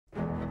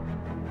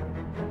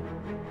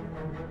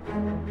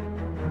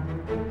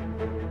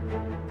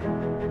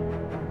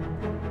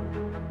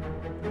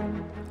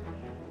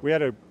We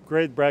had a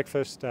great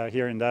breakfast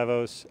here in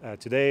Davos.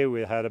 Today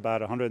we had about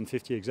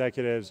 150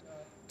 executives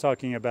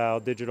talking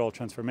about digital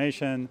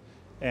transformation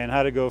and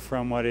how to go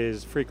from what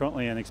is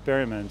frequently an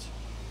experiment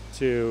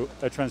to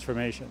a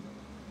transformation.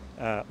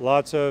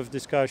 Lots of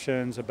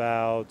discussions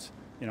about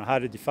how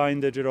to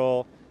define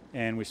digital,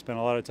 and we spent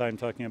a lot of time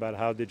talking about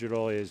how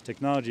digital is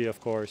technology,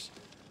 of course,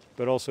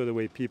 but also the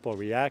way people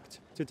react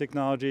to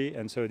technology.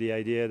 And so the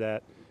idea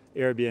that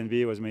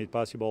Airbnb was made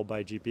possible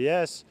by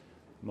GPS,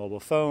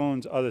 mobile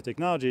phones, other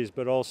technologies,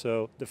 but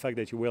also the fact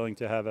that you're willing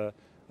to have a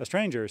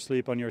stranger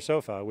sleep on your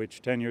sofa, which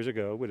 10 years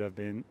ago would have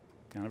been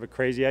kind of a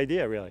crazy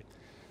idea, really.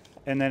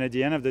 And then at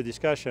the end of the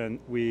discussion,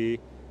 we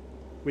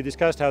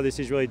discussed how this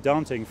is really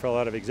daunting for a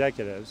lot of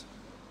executives,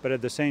 but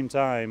at the same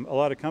time, a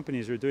lot of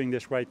companies are doing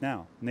this right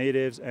now,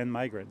 natives and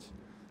migrants.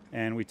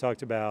 And we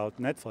talked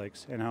about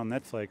Netflix and how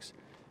Netflix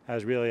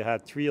has really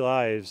had 3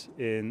 lives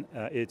in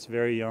its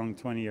very young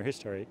 20-year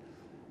history.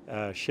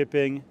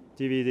 Shipping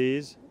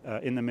DVDs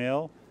in the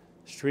mail,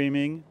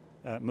 streaming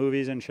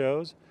movies and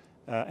shows,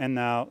 and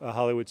now a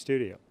Hollywood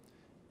studio.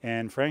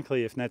 And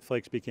frankly, if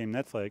Netflix became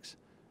Netflix,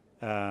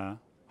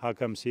 how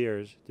come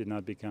Sears did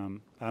not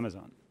become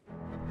Amazon?